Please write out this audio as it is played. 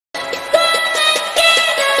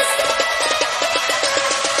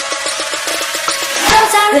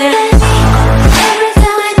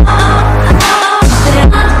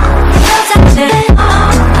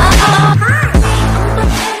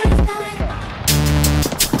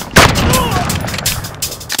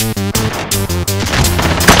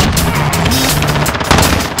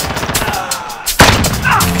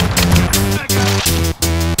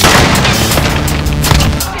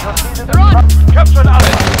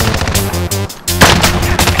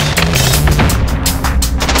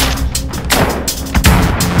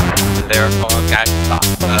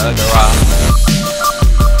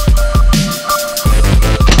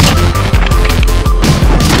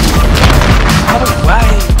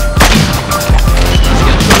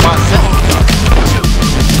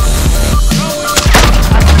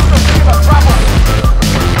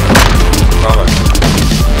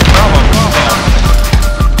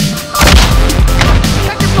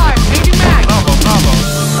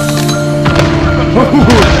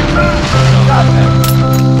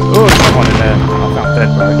Oh, someone in there. I found dead,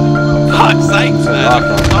 bro. Fuck's sake, man.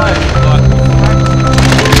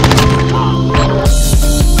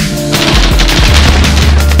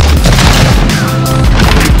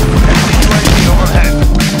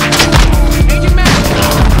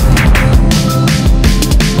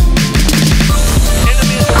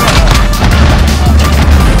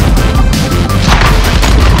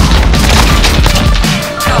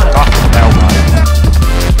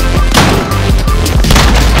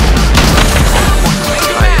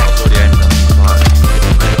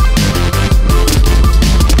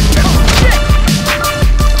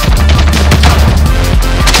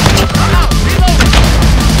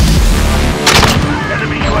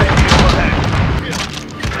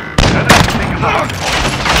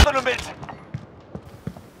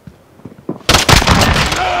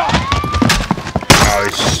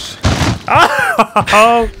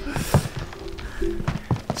 Oh!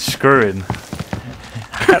 Screwing.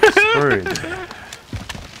 Screwing.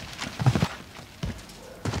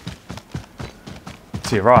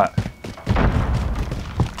 To your right.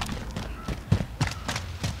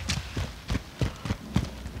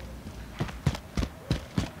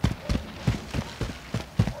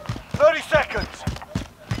 Seconds.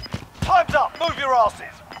 Time's up. Move your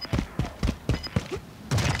asses.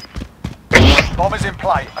 Bomb is in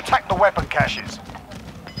play. Attack the weapon caches.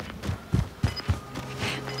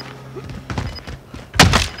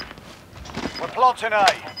 We're planting A.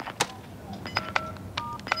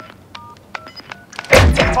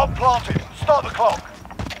 Bomb planted. Start the clock.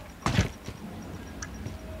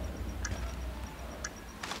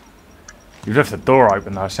 You've left the door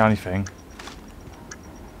open though, it's the only thing.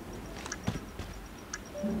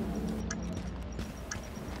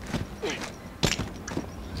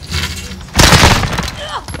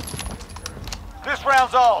 This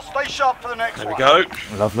round's ours. Stay sharp for the next one. There we go.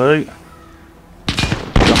 Lovely.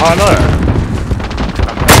 The high-low.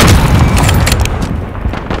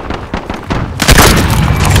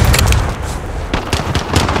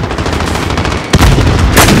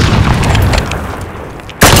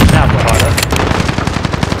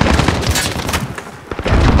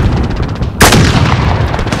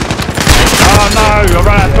 Oh no, I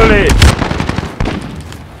ran out of bullets!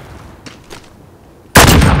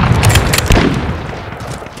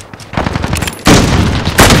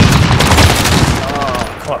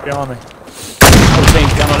 Quite behind me. Whole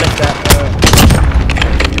team's down, I left that.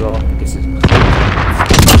 There you are. This is.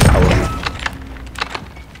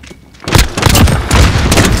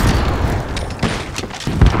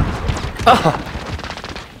 Oh.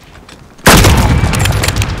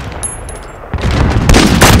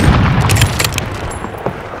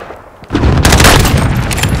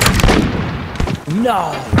 No!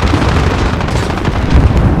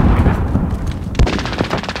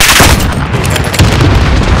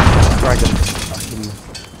 Dragon.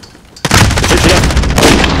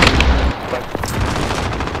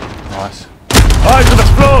 Nice. Oh, he's on the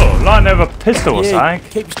floor! Lying there with a pistol or something.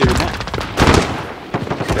 Keeps doing that.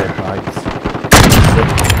 Dead, mate.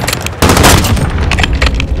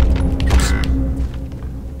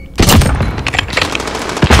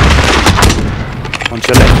 On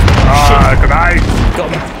your left. Ah, good night! Got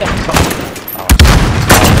him.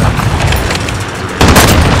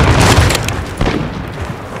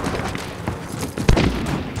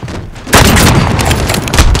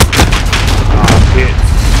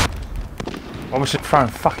 I was just throwing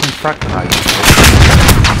fucking frag grenades.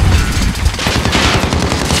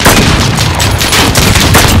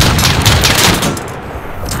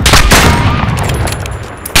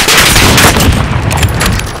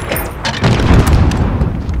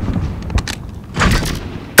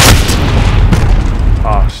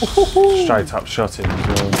 Oh, straight up shot him as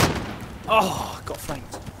well. Oh, got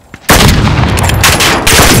flanked.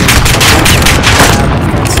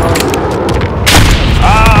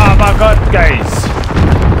 Ah, my god, guys!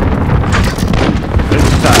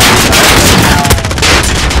 Who's that?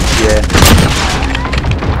 Yeah.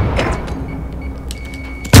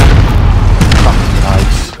 Fucking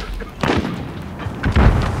nice.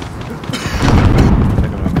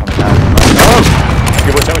 Oh!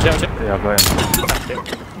 Watch out. Yeah, I've got him.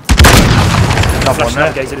 Another one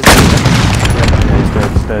there. He's Yeah,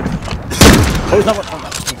 he's dead. Oh, there's another one. Oh, no.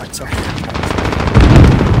 Sorry.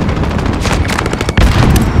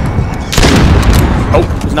 Oh,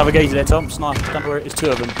 there's another gazer there, Tom. Sniper. Don't worry, there's two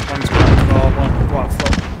of them. One's behind the car, one right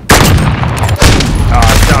front.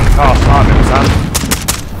 Ah, it's down the car, sniping, son.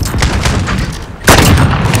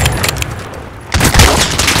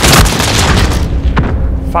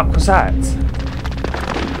 Fuck was that?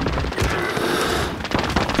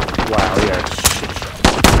 Wow, yeah, shit shot.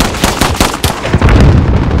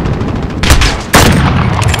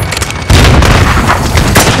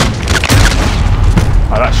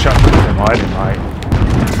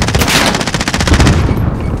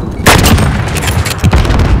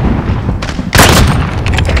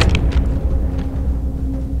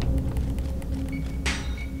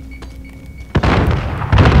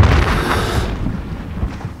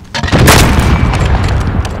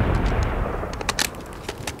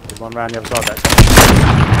 one round the other side. That's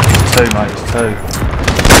Two, mate, it's two.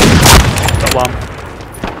 got one.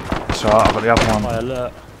 It's alright, I've got the other one. High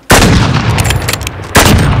alert.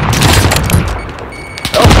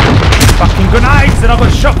 Oh, fucking grenades! And I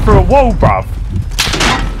got shot through a wall, bruv.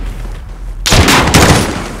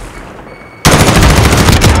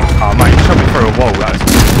 Oh, mate, you shot me through a wall. That's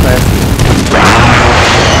fair.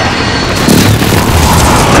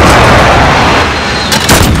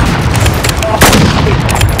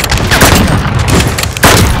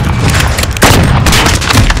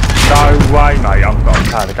 No way, mate. I've got to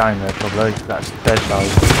play the game there, probably. That's dead, though.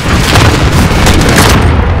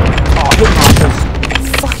 Oh, hit markers. I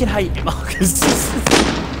fucking hate hit markers.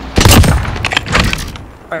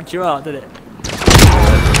 Broke you out, did it?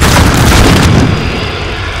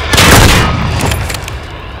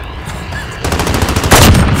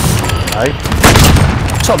 Hey?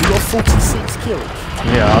 Tom, you got 46 kills.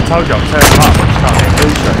 Yeah, I told you I'm tearing them up. I just can't get a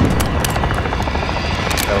kill streak.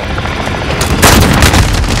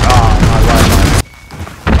 Oh, no way, mate.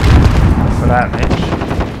 For that, Mitch.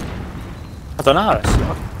 I don't know.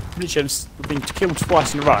 Literally, I've been killed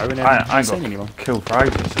twice in a row and then I ain't haven't seen got anyone. killed for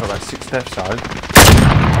ages. I've got about 6 deaths, though.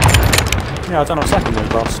 Yeah, I don't know what's happened with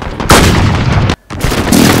boss.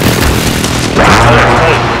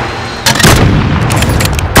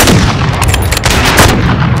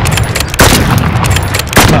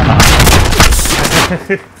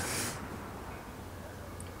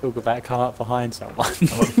 Talk about come up behind someone.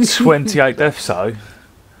 I've got 28 deaths, though.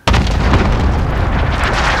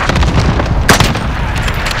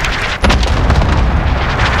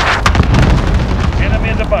 Enemy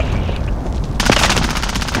in the bushes.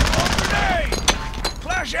 Grenade!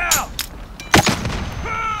 Flash out!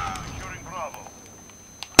 Securing Bravo.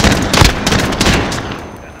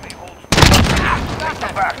 Enemy holds.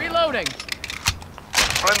 Back. Reloading.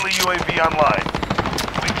 Friendly UAV online.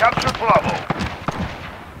 We captured Bravo.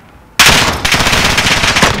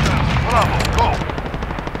 Bravo, go!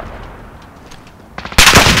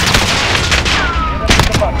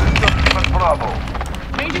 Bravo.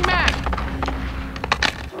 Changing mag.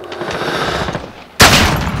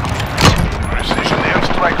 Precision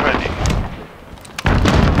airstrike ready.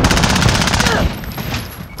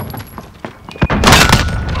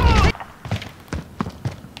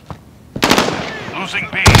 Losing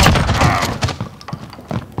B.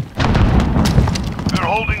 We're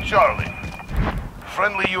holding Charlie.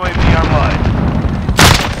 Friendly UAV online.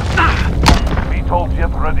 VTOL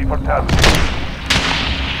jet ready for task.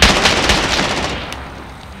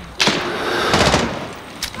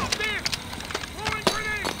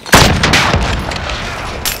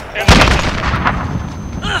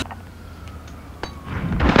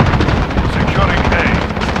 Securing A.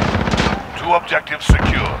 2 objectives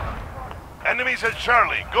secure. Enemies at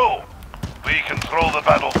Charlie, go! We control the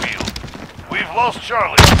battlefield. We've lost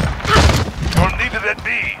Charlie. You're needed at B.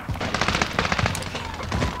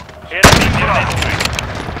 Enemy infantry.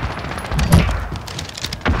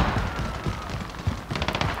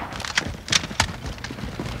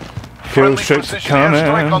 Kill streaks precision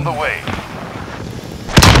airstrike on coming. the way.